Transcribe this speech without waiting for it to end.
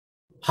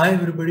Hi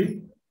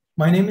everybody,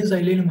 my name is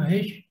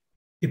IISER,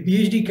 a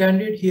PhD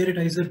candidate here at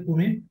IISER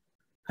Pune.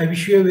 I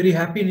wish you a very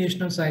happy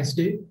National Science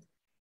Day.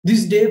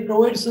 This day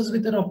provides us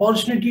with an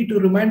opportunity to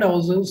remind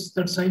ourselves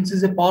that science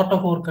is a part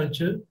of our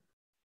culture.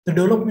 The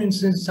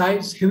developments in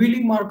science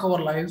heavily mark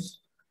our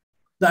lives.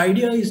 The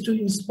idea is to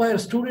inspire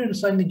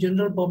students and the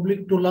general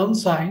public to learn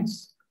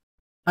science.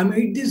 I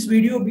made this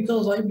video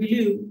because I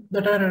believe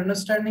that our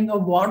understanding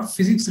of what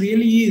physics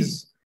really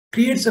is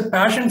creates a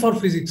passion for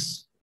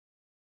physics.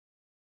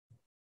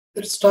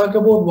 Let's talk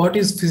about what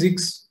is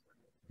physics.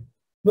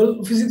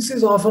 Well, physics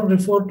is often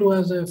referred to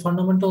as a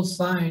fundamental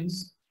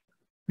science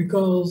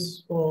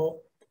because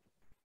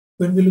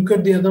when we look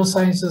at the other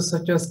sciences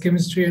such as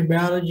chemistry and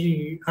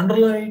biology,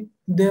 underlying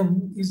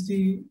them is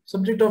the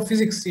subject of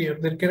physics here.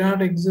 There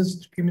cannot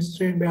exist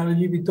chemistry and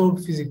biology without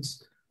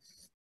physics.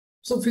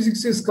 So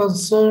physics is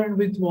concerned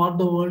with what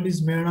the world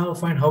is made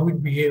of and how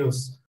it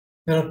behaves.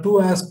 There are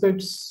two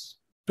aspects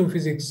to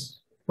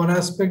physics. One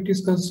aspect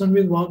is concerned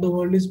with what the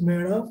world is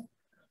made of,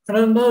 and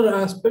another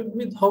aspect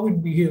with how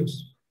it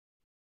behaves.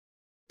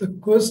 The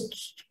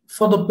quest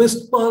for the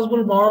best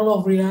possible model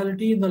of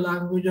reality in the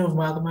language of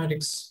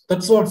mathematics.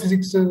 That's what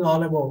physics is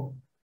all about.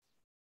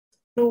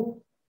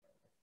 So,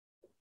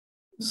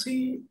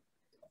 see,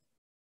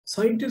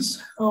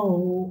 scientists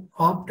have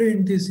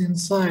obtained this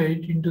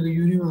insight into the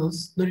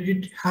universe that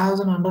it has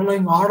an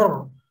underlying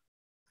order.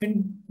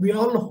 And we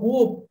all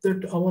hope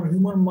that our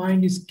human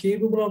mind is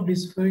capable of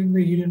deciphering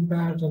the hidden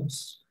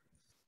patterns.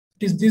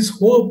 It is this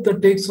hope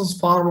that takes us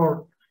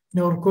forward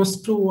in our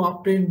quest to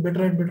obtain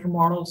better and better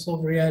models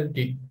of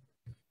reality.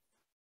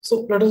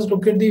 So let us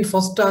look at the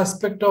first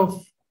aspect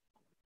of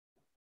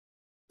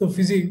the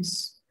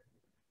physics.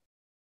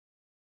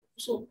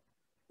 So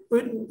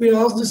when we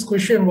ask this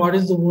question, what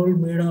is the world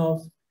made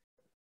of?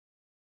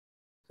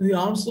 The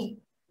answer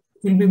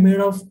will be made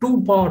of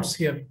two parts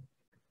here.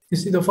 You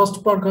see, the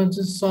first part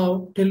consists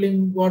of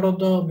telling what are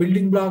the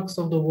building blocks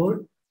of the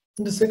world.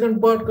 And the second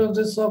part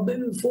consists of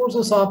the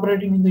forces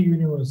operating in the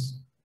universe.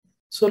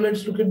 So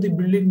let's look at the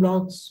building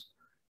blocks.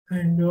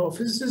 And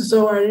physicists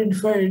have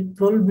identified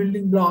 12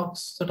 building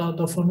blocks that are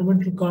the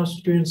fundamental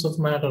constituents of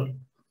matter.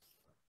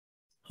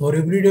 Our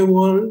everyday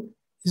world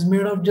is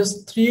made of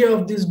just three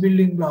of these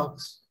building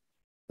blocks: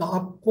 the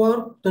up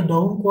quark, the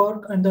down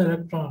quark, and the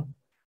electron.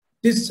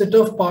 This set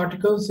of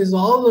particles is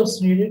all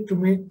that's needed to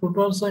make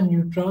protons and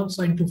neutrons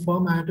and to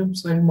form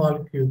atoms and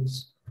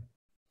molecules.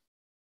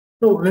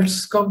 Now,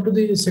 let's come to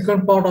the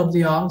second part of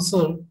the answer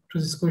to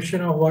this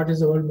question of what is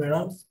the world made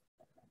of.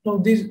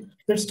 Now,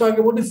 let's talk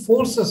about the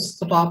forces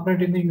that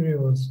operate in the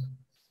universe.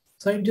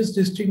 Scientists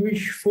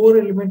distinguish four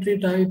elementary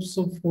types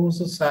of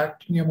forces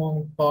acting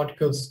among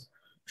particles: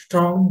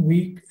 strong,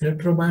 weak,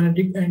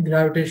 electromagnetic, and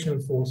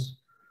gravitational force.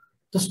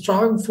 The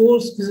strong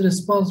force is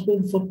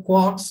responsible for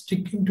quarks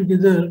sticking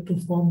together to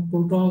form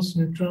protons,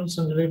 neutrons,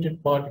 and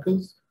related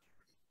particles.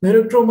 The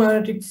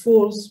electromagnetic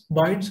force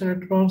binds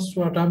electrons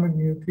to atomic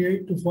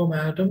nuclei to form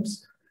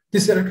atoms.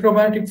 This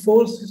electromagnetic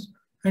force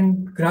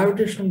and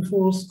gravitational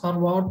force are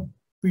what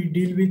we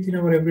deal with in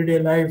our everyday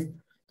life.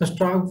 The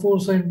strong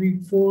force and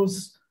weak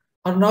force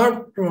are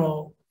not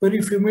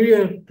very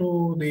familiar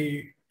to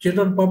the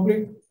general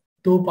public,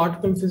 though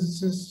particle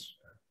physicists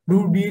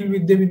do deal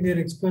with them in their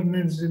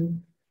experiments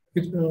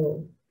with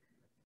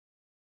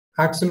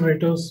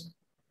accelerators.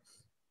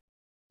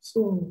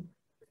 So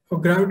a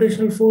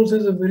gravitational force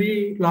is a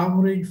very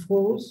long-range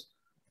force,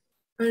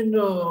 and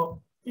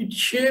it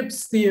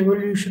shapes the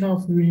evolution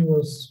of the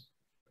universe.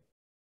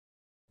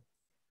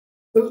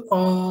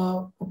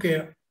 Well,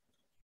 okay.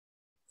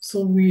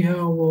 So we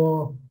have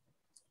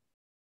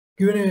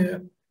given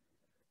a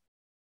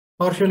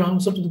partial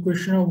answer to the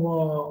question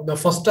of the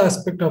first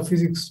aspect of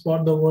physics,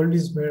 what the world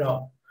is made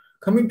of.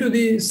 Coming to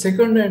the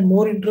second and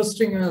more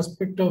interesting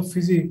aspect of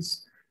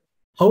physics,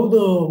 how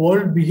the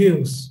world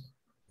behaves.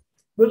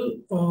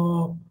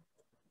 Well,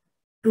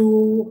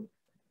 to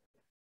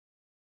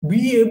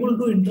be able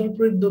to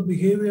interpret the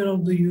behavior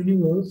of the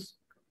universe,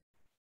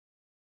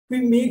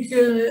 we make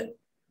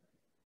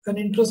an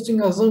interesting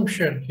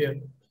assumption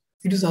here.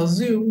 It is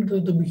assumed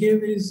that the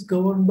behavior is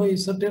governed by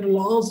certain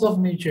laws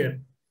of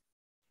nature.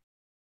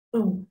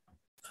 Now,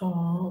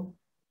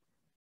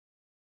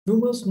 you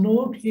must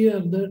note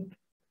here that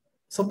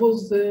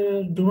suppose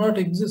there do not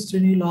exist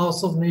any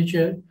laws of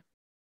nature,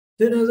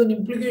 then as an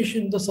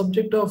implication, the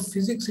subject of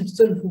physics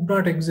itself would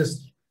not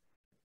exist.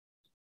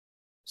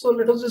 So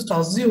let us just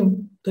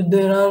assume that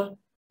there are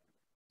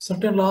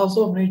certain laws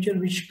of nature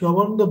which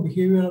govern the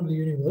behavior of the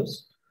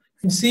universe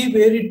and see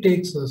where it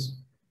takes us.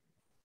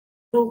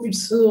 So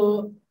it's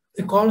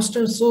a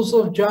constant source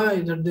of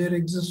joy that there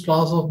exist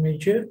laws of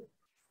nature,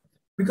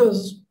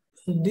 because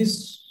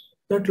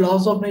that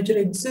laws of nature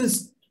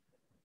exist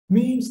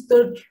means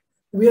that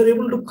we are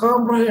able to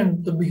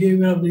comprehend the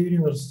behavior of the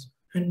universe,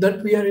 and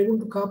that we are able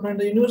to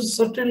comprehend the universe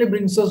certainly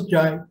brings us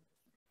joy.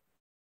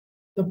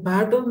 The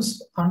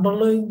patterns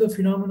underlying the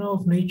phenomena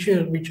of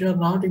nature, which are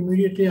not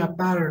immediately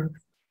apparent,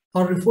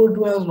 are referred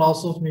to as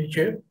laws of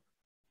nature.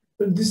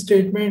 This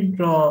statement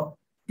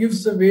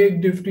gives a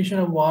vague definition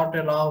of what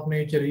a law of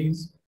nature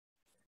is.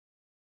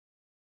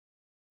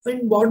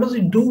 And what does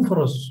it do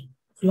for us?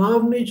 Law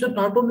of nature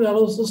not only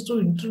allows us to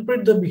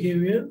interpret the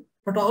behavior,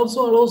 but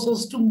also allows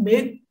us to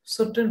make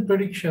certain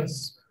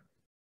predictions.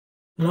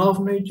 Law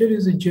of nature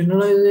is a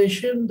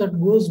generalization that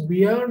goes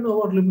beyond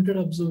our limited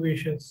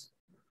observations.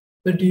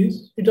 That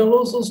is, it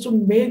allows us to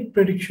make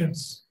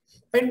predictions.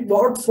 And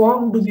what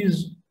form do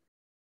these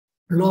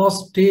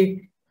laws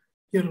take?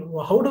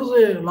 How does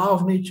a law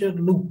of nature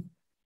look?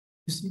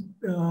 You see,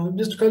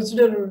 just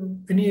consider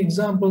any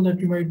example that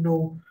you might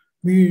know,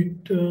 be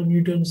it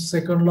Newton's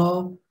second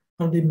law,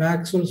 or the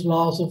Maxwell's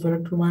laws of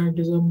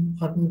electromagnetism,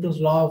 or Newton's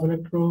law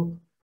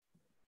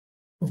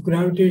of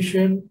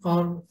gravitation,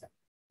 or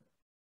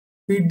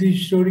be it the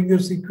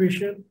Schrodinger's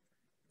equation.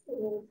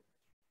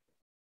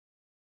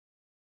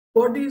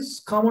 What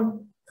is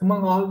common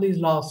among all these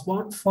laws?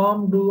 What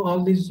form do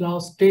all these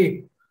laws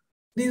take?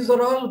 These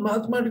are all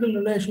mathematical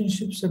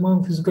relationships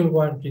among physical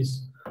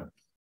quantities.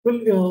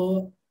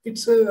 Well,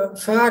 it's a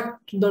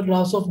fact that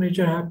laws of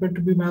nature happen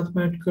to be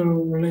mathematical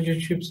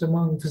relationships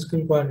among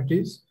physical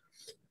quantities.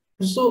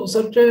 So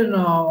certain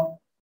all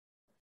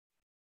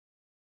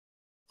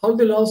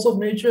the laws of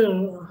nature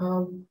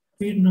have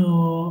been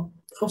of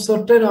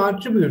certain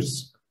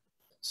attributes.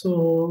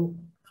 So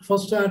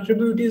first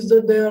attribute is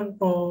that they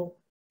are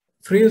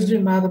phrased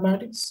in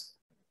mathematics.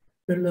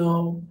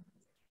 Well,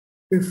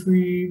 if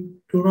we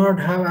do not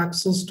have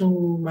access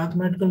to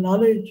mathematical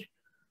knowledge,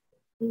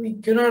 we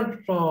cannot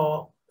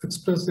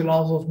express the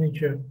laws of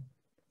nature.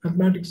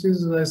 Mathematics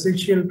is an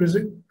essential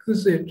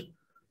prerequisite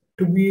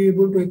to be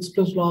able to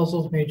express laws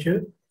of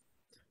nature.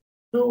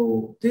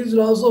 Now, these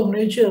laws of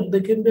nature,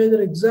 they can be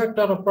either exact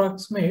or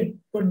approximate,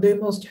 but they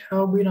must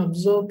have been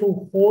observed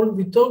to hold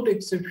without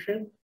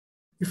exception,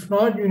 if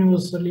not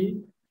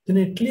universally, then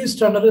at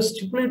least under a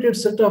stipulated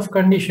set of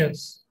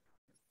conditions.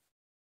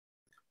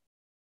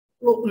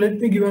 Well, let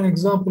me give an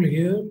example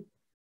here.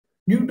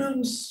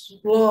 Newton's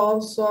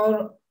laws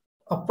are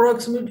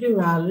approximately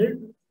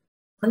valid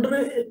under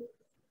a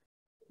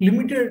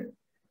limited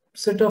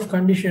set of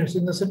conditions,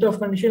 in the set of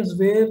conditions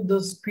where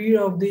the speed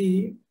of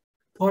the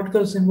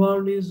particles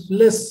involved is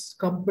less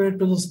compared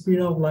to the speed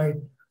of light.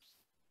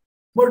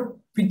 But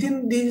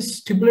within this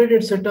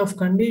stipulated set of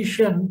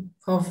conditions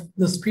of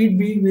the speed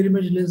being very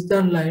much less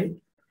than light,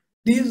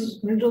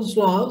 these Newton's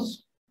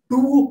laws do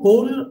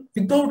hold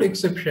without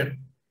exception.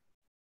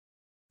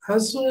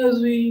 As soon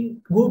as we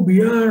go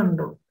beyond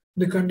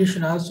the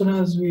condition, as soon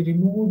as we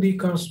remove the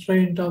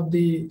constraint of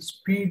the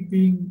speed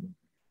being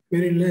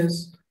very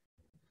less,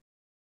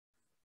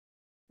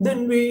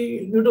 then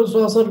Newton's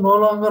laws are no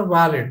longer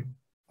valid.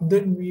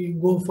 Then we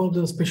go for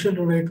the special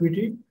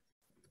relativity.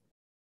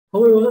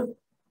 However,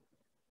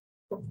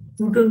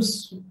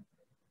 Newton's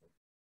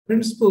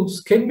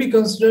principles can be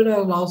considered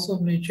as laws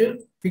of nature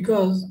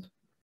because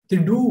they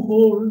do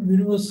hold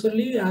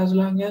universally as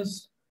long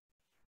as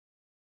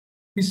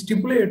we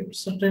stipulate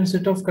certain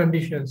set of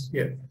conditions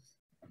here.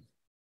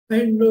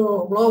 And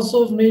laws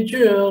of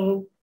nature,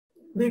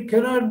 they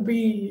cannot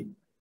be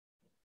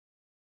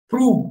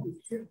proved.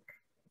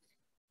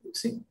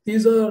 See,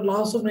 these are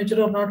laws of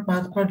nature are not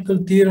mathematical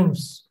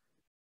theorems.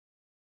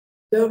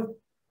 They are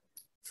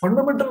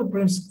fundamental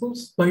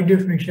principles by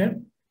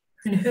definition,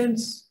 and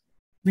hence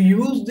we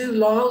use these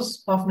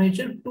laws of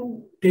nature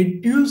to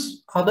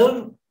deduce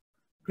other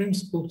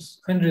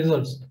principles and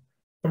results.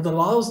 But the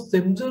laws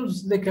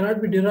themselves, they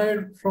cannot be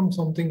derived from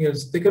something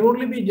else. They can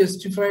only be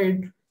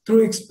justified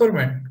through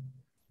experiment.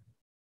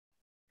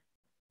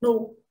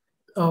 Now,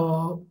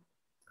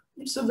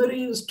 it's a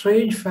very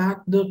strange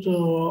fact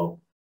that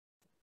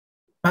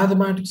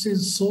mathematics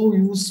is so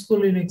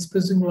useful in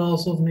expressing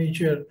laws of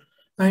nature,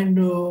 and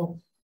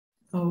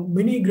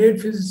many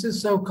great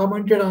physicists have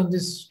commented on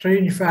this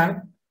strange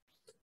fact.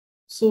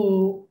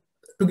 So,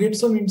 to get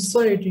some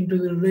insight into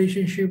the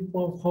relationship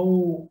of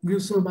how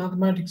useful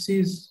mathematics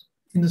is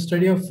in the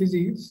study of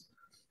physics,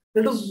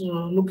 let us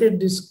look at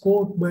this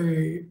quote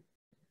by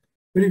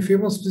very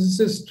famous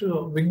physicist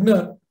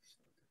Wigner.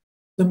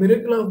 The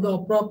miracle of the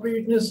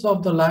appropriateness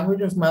of the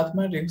language of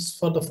mathematics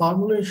for the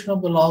formulation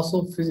of the laws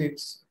of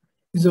physics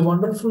is a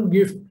wonderful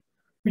gift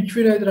which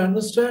we neither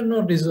understand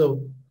nor deserve.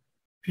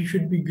 We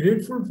should be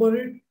grateful for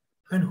it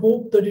and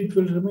hope that it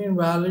will remain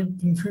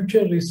valid in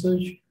future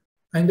research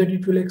and that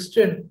it will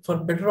extend, for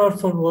better or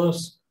for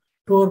worse,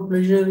 to our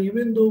pleasure,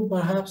 even though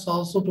perhaps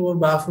also to our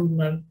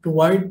bafflement, to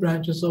wide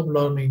branches of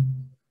learning.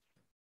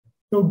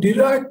 Now,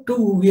 Dirac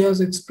too, he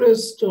has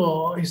expressed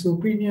his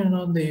opinion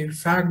on the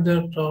fact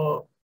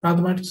that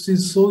mathematics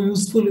is so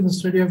useful in the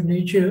study of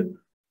nature.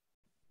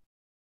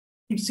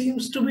 It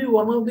seems to be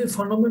one of the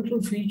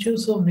fundamental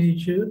features of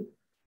nature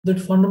that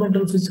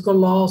fundamental physical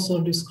laws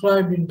are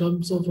described in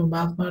terms of a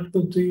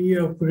mathematical theory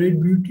of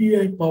great beauty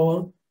and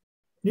power,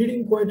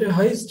 needing quite a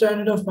high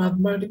standard of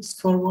mathematics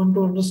for one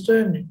to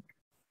understand it.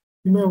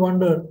 You may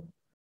wonder,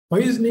 why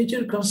is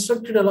nature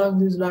constructed along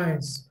these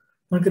lines?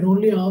 One can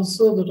only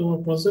answer that our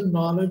present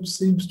knowledge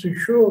seems to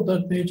show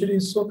that nature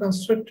is so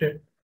constructed.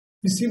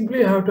 We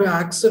simply have to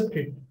accept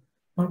it.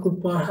 One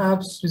could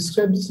perhaps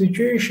describe the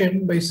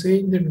situation by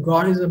saying that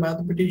God is a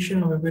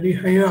mathematician of a very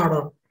high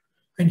order,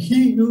 and he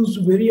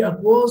used very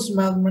advanced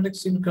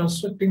mathematics in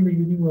constructing the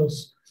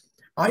universe.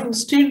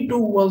 Einstein too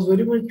was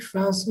very much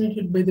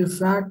fascinated by the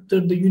fact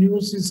that the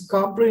universe is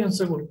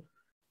comprehensible.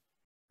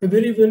 A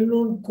very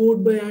well-known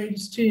quote by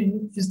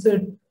Einstein is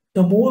that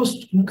the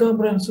most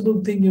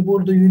incomprehensible thing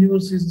about the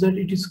universe is that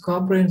it is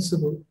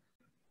comprehensible.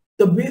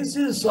 The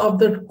basis of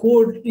that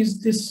quote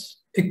is this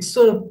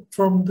excerpt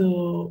from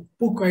the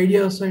book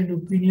Ideas and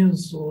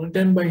Opinions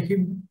written by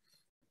him.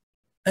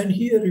 And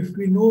here, if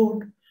we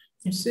note,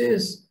 it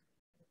says,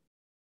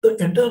 the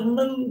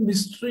eternal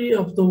mystery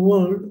of the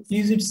world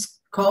is its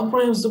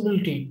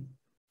comprehensibility.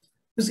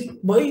 You see,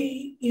 why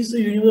is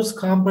the universe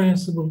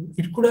comprehensible?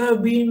 It could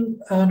have been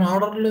an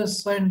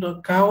orderless and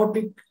a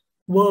chaotic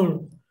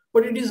world,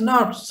 but it is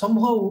not.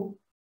 Somehow,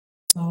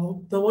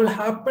 the world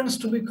happens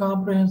to be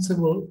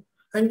comprehensible,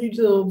 and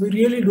we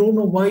really don't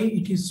know why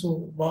it is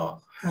so.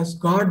 Has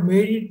God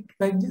made it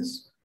like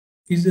this?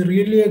 Is there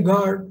really a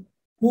God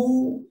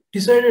who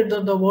decided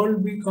that the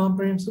world be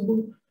comprehensible,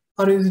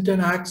 or is it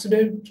an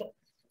accident?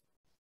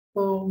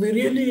 We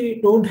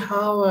really don't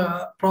have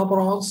a proper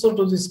answer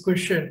to this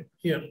question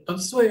here.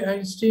 That's why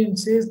Einstein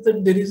says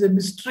that there is a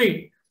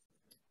mystery.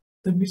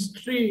 The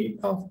mystery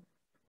of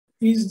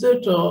is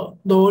that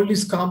the world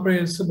is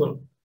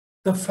comprehensible.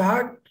 The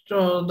fact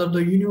that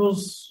the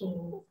universe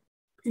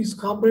is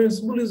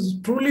comprehensible is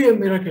truly a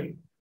miracle.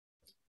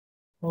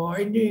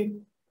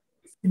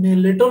 In a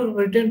letter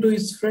written to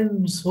his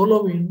friend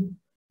Solowin,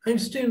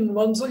 Einstein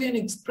once again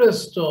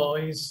expressed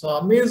his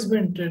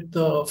amazement at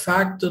the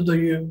fact that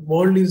the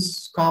world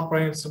is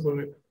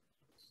comprehensible.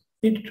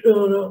 We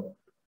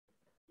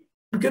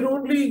can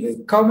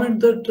only comment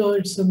that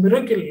it's a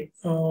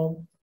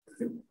miracle.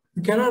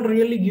 We cannot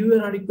really give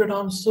an adequate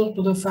answer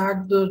to the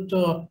fact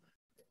that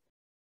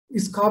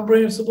is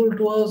comprehensible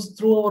to us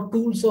through our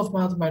tools of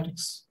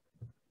mathematics.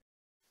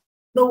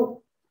 Now,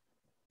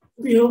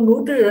 we have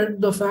noted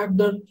the fact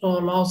that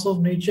laws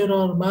of nature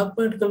are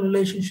mathematical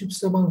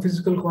relationships among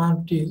physical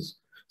quantities.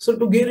 So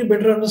to gain a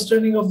better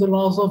understanding of the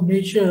laws of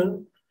nature,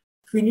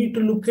 we need to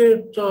look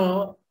at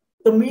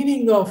the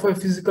meaning of a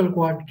physical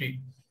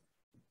quantity.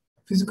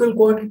 Physical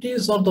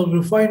quantities are the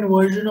refined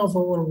version of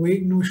our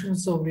vague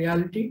notions of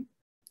reality.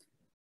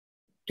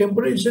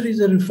 Temperature is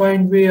a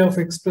refined way of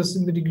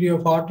expressing the degree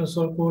of hotness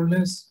or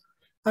coldness.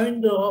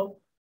 And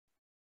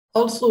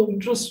also,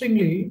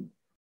 interestingly,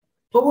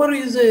 power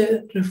is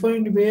a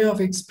refined way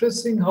of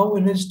expressing how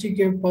energetic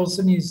a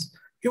person is.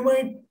 You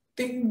might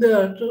think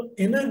that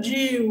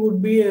energy would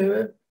be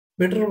a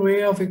better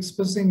way of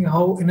expressing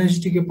how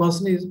energetic a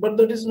person is, but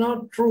that is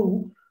not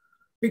true,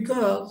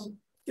 because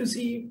you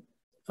see,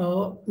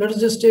 let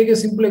us just take a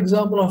simple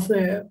example of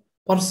a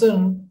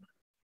person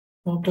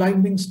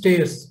climbing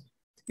stairs.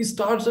 He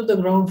starts at the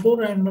ground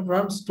floor and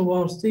runs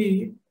towards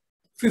the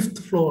 5th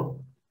floor.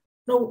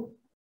 Now,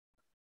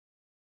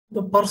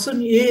 the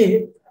person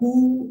A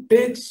who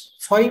takes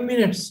 5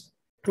 minutes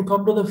to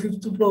come to the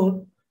 5th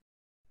floor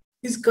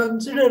is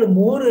considered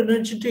more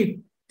energetic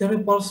than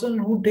a person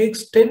who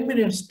takes 10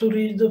 minutes to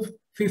reach the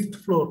 5th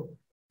floor.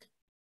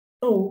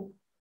 Now,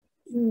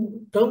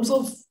 in terms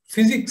of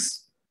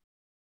physics,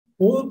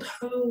 both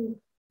have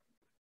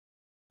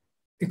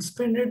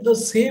expended the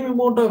same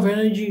amount of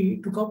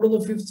energy to come to the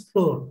 5th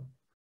floor.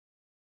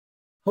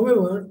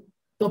 However,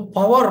 the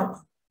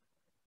power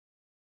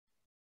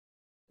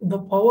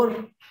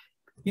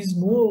is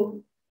more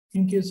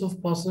in case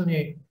of person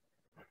A.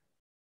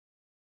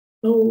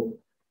 Now,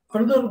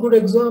 another good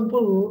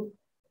example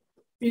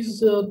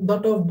is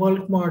that of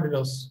bulk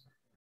modulus.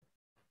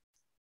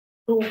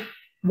 So,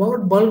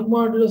 what bulk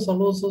modulus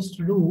allows us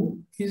to do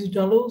is it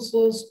allows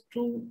us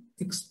to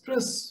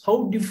express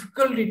how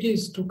difficult it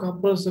is to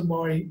compress a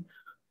body.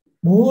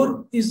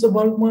 More is the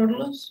bulk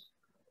modulus,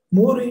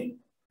 more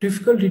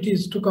difficult it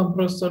is to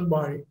compress that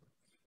body.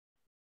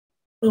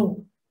 Now,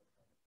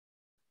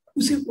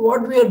 you see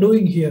what we are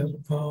doing here.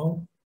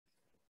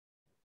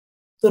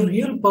 The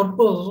real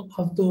purpose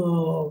of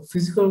the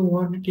physical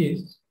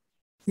quantities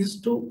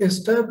is to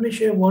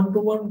establish a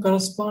one-to-one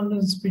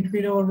correspondence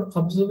between our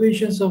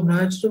observations of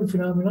natural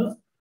phenomena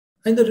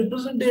and the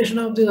representation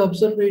of these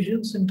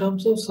observations in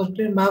terms of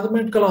certain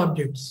mathematical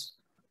objects.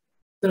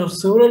 There are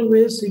several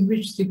ways in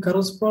which the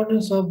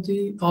correspondence of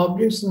the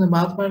objects in the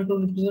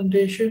mathematical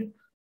representation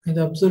and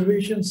the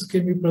observations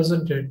can be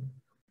presented.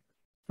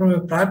 From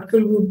a practical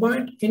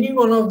viewpoint, any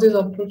one of these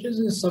approaches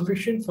is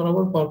sufficient for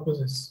our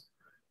purposes.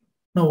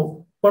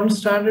 Now, one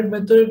standard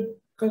method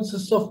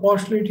consists of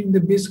postulating the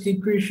basic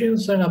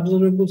equations and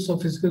observables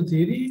of physical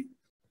theory,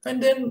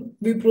 and then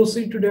we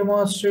proceed to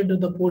demonstrate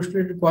that the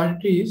postulated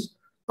quantities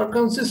are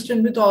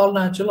consistent with all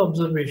natural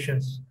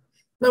observations.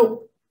 Now,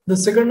 the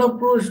second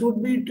approach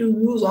would be to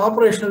use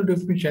operational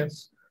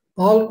definitions.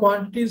 All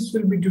quantities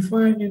will be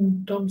defined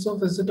in terms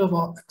of a set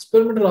of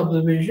experimental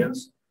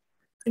observations,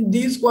 and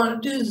these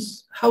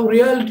quantities have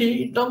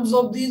reality in terms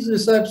of these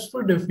recipes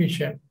for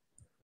definition.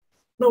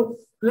 Now,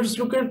 let's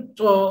look at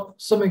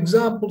some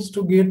examples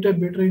to get a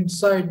better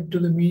insight into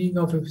the meaning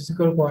of a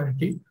physical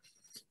quantity.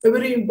 A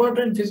very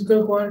important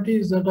physical quantity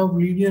is that of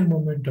linear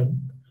momentum.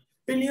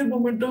 Linear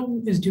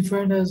momentum is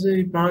defined as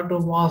a product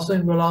of mass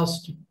and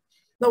velocity.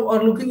 Now,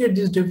 on looking at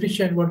this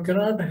definition, one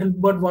cannot help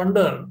but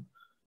wonder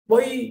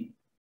why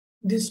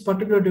this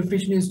particular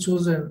definition is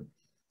chosen.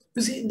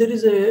 You see, there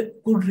is a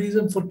good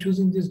reason for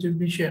choosing this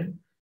definition.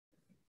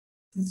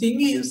 The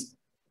thing is,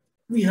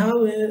 we have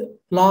a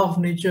law of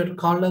nature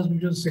called as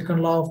Newton's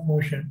second law of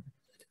motion.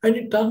 And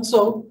it turns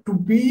out to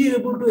be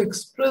able to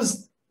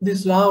express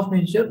this law of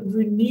nature,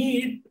 we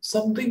need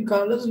something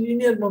called as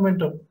linear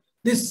momentum.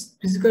 This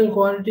physical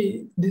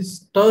quantity,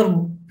 this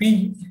term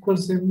P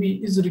equals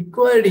mv is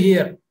required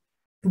here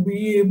to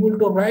be able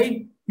to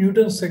write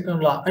Newton's second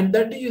law, and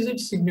that is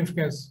its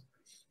significance.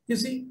 You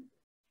see,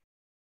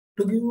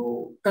 to give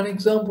you an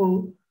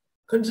example,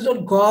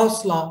 consider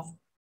Gauss law.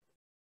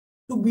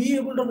 To be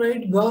able to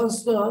write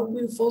Gauss law,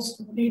 we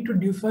first need to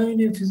define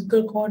a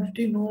physical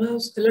quantity known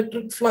as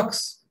electric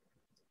flux.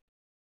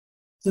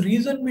 The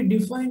reason we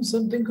define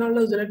something called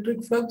as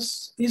electric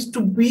flux is to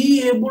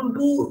be able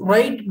to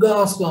write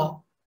Gauss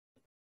law.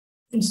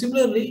 And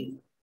similarly,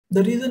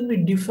 the reason we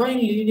define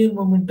linear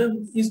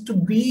momentum is to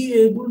be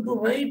able to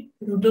write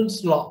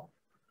Newton's law.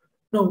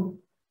 Now,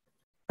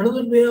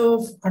 another way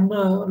of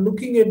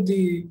looking at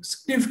the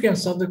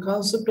significance of the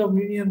concept of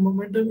linear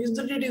momentum is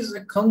that it is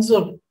a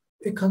conservation.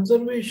 A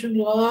conservation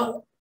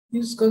law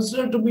is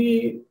considered to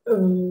be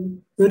a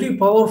very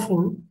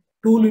powerful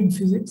tool in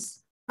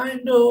physics,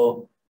 and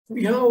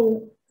we have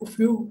a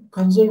few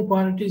conserved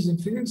quantities in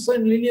physics,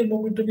 and linear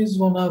momentum is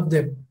one of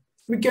them.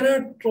 We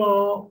cannot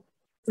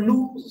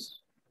lose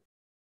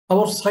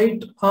our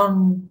sight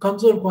on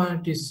conserved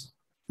quantities.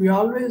 We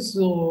always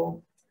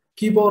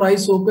keep our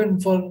eyes open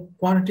for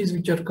quantities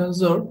which are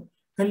conserved,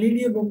 and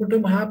linear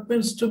momentum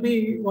happens to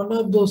be one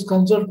of those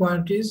conserved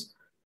quantities.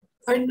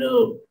 And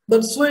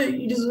that's why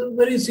it is a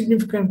very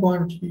significant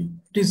quantity.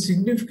 It is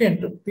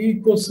significant. P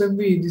equals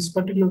mv, this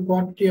particular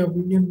quantity of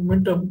linear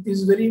momentum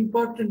is very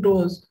important to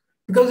us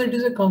because it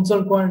is a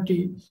conserved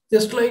quantity.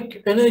 Just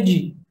like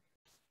energy,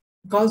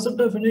 the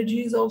concept of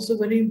energy is also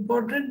very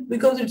important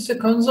because it's a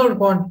conserved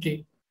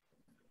quantity.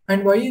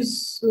 And why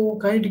is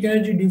kinetic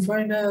energy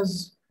defined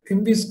as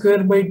mv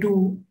square by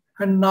 2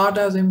 and not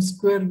as m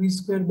square v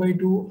square by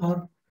 2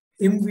 or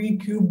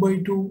mv cube by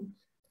 2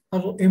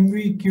 or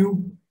mv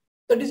cube?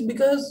 That is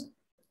because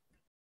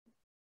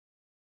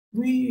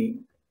we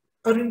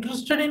are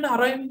interested in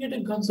arriving at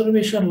a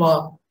conservation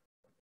law.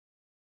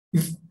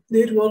 If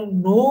there were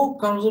no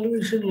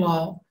conservation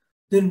law,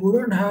 there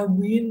wouldn't have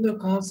been the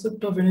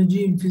concept of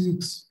energy in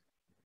physics.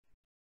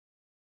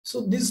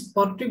 So this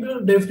particular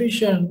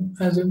definition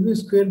as mv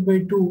squared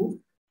by 2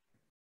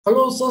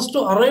 allows us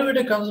to arrive at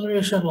a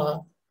conservation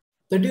law.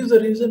 That is the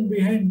reason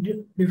behind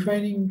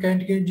defining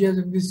kinetic energy as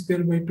mv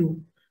squared by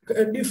 2.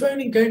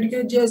 Defining kinetic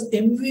energy as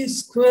mv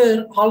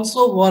square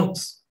also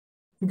works.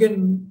 You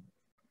can,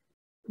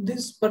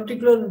 this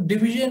particular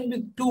division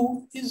with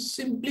 2 is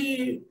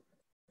simply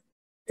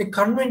a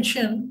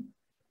convention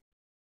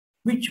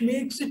which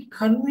makes it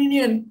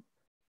convenient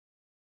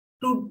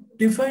to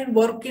define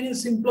work in a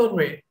simpler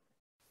way.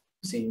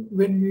 See,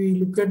 when we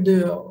look at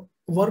the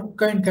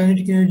work and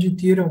kinetic energy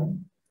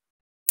theorem,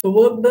 the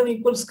work done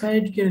equals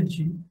kinetic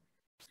energy.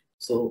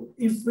 So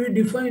if we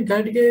define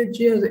kinetic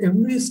energy as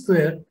mv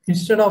square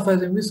instead of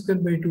as mv square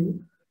by 2,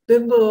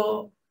 then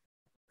the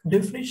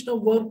definition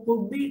of work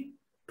would be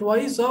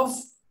twice of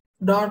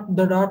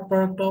the dot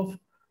product of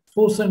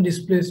force and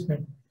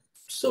displacement.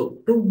 So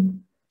to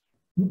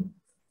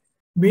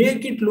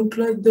make it look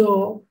like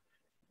the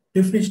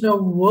definition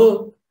of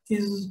work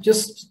is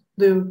just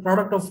the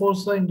product of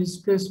force and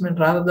displacement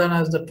rather than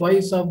as the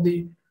twice of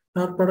the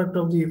dot product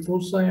of the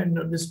force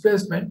and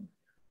displacement,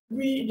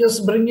 we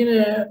just bring in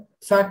a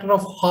factor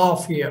of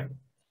half here.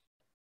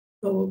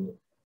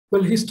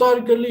 Well,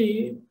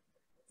 historically,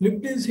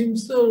 Leibniz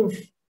himself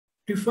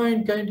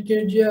defined kinetic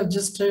energy as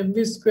just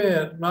mv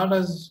square, not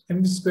as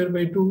mv square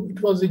by 2.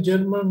 It was the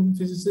German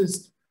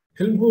physicist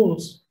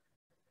Helmholtz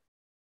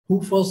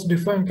who first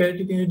defined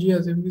kinetic energy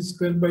as mv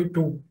square by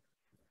 2.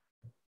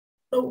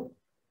 Now,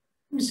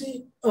 we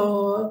see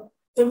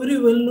every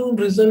well-known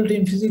result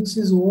in physics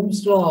is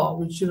Ohm's law,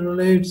 which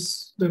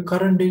relates the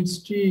current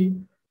density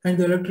and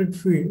the electric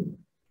field.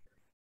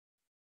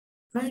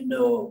 And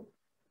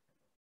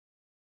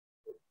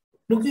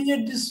looking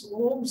at this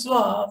Ohm's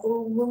law,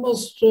 we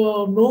must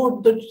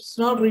note that it's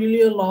not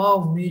really a law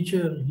of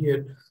nature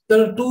here.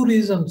 There are two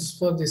reasons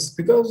for this,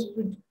 because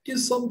it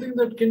is something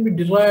that can be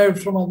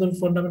derived from other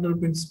fundamental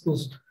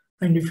principles.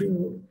 And if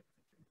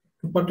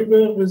a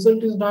particular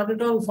result is not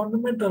at all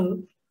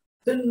fundamental,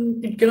 then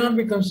it cannot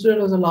be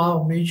considered as a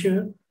law of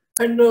nature.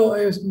 And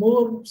a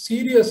more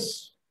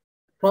serious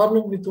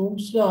problem with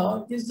Ohm's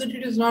law is that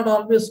it is not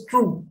always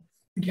true.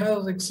 It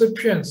has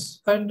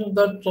exceptions, and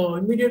that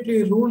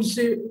immediately rules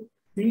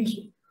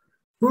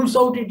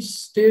out its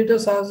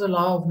status as a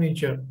law of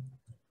nature.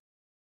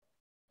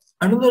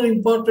 Another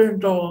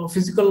important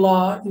physical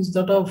law is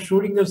that of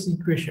Schrodinger's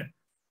equation.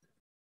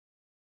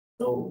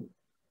 So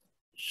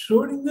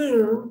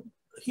Schrodinger,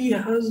 he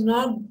has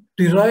not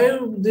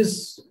derive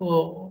this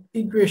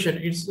equation.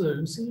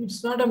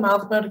 It's not a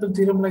mathematical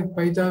theorem like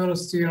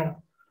Pythagoras theorem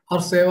or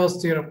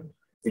Seva's theorem.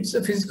 It's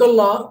a physical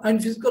law,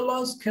 and physical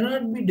laws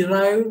cannot be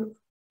derived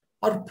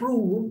or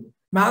proved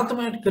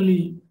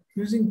mathematically.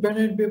 Using pen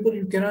and paper,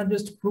 you cannot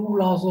just prove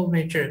laws of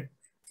nature.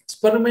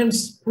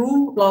 Experiments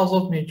prove laws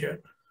of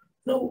nature.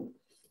 No.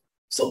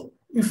 So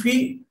if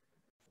we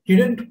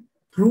didn't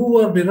prove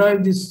or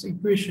derive this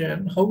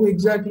equation, how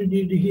exactly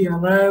did he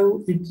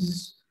arrive at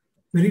this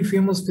very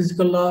famous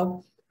physical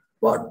law?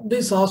 What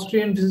this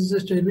Austrian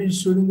physicist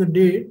arranged during the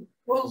day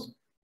was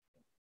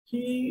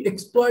he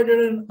exploited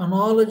an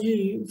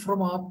analogy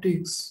from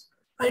optics,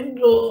 and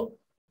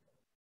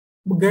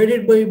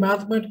guided by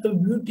mathematical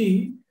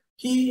beauty,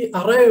 he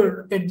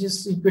arrived at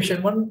this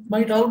equation. One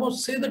might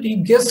almost say that he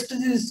guessed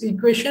this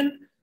equation,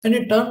 and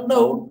it turned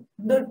out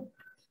that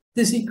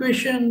this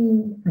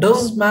equation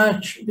does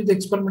match with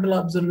experimental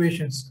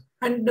observations,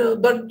 and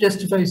that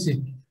justifies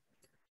it.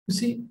 You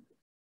see,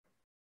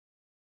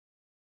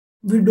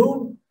 we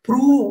don't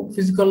prove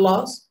physical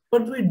laws,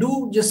 but we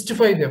do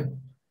justify them.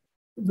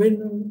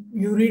 When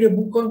you read a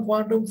book on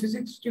quantum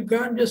physics, you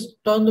can't just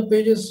turn the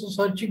pages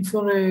searching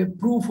for a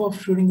proof of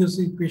Schrodinger's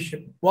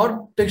equation.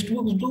 What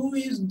textbooks do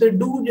is they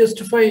do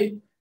justify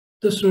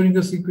the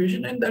Schrodinger's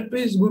equation, and that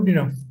way is good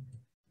enough.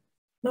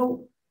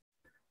 Now,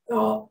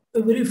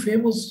 a very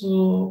famous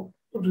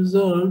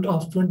result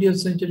of 20th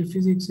century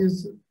physics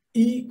is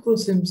E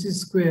equals mc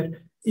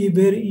square,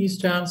 where E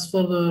stands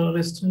for the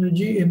rest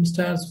energy, m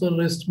stands for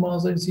rest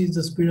mass, and c is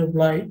the speed of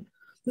light.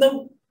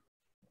 Now,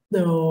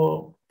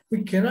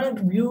 we cannot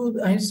view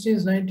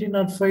Einstein's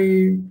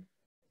 1905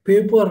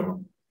 paper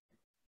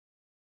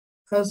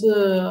as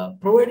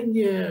providing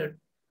a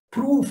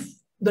proof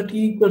that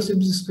E equals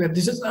mc square.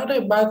 This is not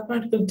a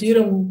mathematical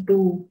theorem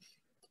to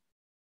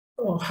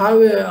have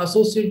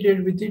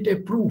associated with it a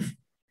proof.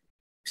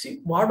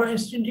 See, what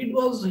Einstein did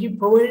was he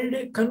provided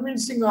a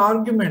convincing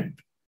argument.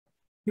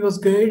 He was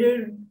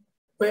guided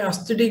by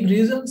aesthetic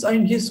reasons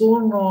and his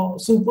own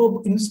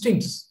superb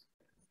instincts.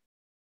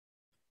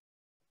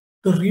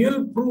 The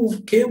real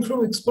proof came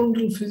from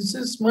experimental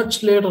physicists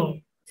much later.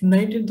 In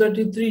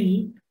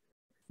 1933,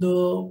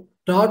 the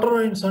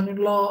daughter and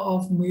son-in-law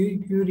of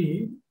Marie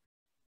Curie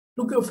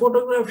took a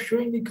photograph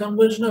showing the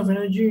conversion of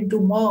energy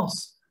into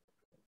mass.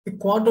 A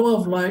quantum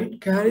of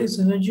light carries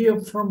energy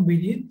up from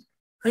beneath,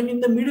 and in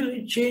the middle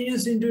it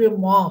changes into a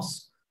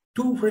mass,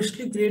 two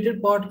freshly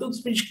created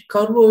particles which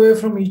curve away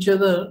from each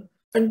other,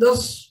 and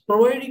thus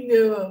providing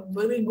a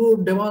very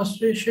good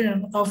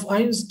demonstration of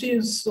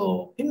Einstein's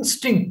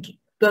instinct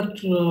that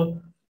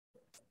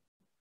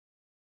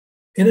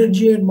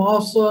energy and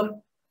mass are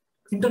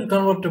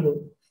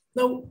interconvertible.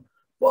 Now,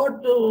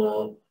 what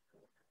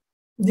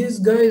these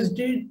guys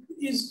did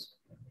is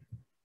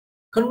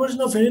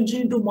conversion of energy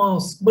into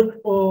mass, but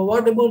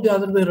what about the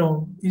other way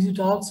around? Is it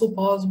also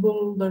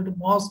possible that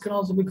mass can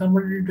also be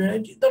converted into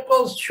energy? That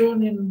was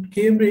shown in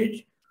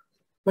Cambridge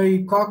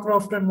by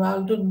Cockcroft and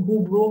Walton,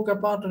 who broke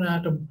apart an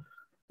atom.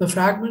 The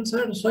fragments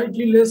had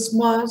slightly less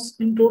mass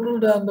in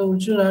total than the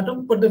original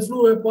atom, but they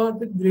flew apart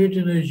with great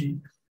energy.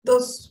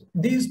 Thus,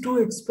 these two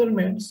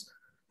experiments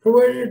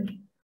provided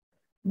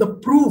the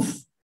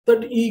proof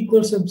that E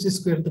equals mc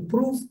square. The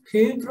proof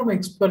came from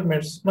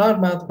experiments,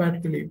 not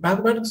mathematically.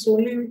 Mathematics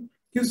only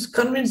gives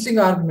convincing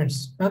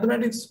arguments.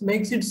 Mathematics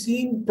makes it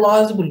seem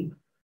plausible,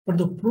 but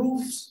the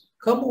proofs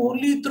come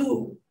only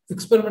through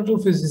experimental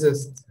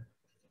physicists.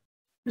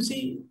 You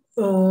see,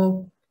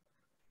 now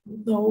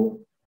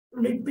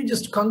let me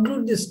just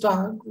conclude this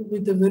talk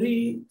with a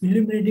very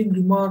illuminating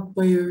remark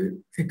by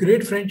a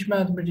great French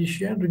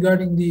mathematician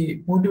regarding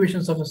the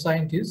motivations of a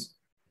scientist.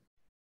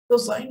 The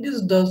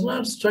scientist does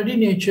not study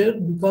nature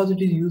because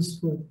it is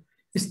useful.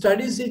 He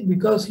studies it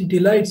because he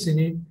delights in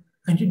it,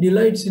 and he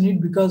delights in it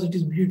because it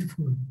is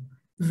beautiful.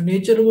 If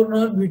nature were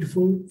not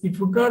beautiful, it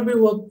would not be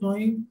worth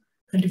knowing,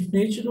 and if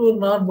nature were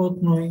not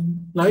worth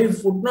knowing,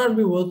 life would not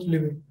be worth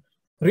living.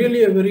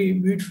 Really a very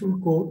beautiful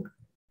quote.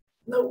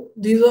 Now,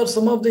 these are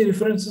some of the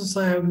references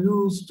I have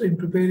used in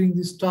preparing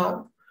this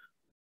talk.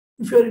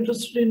 If you are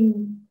interested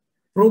in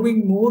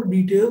probing more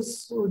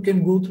details, we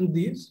can go through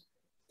these.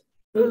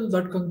 Well,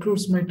 that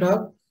concludes my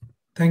talk.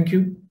 Thank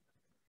you.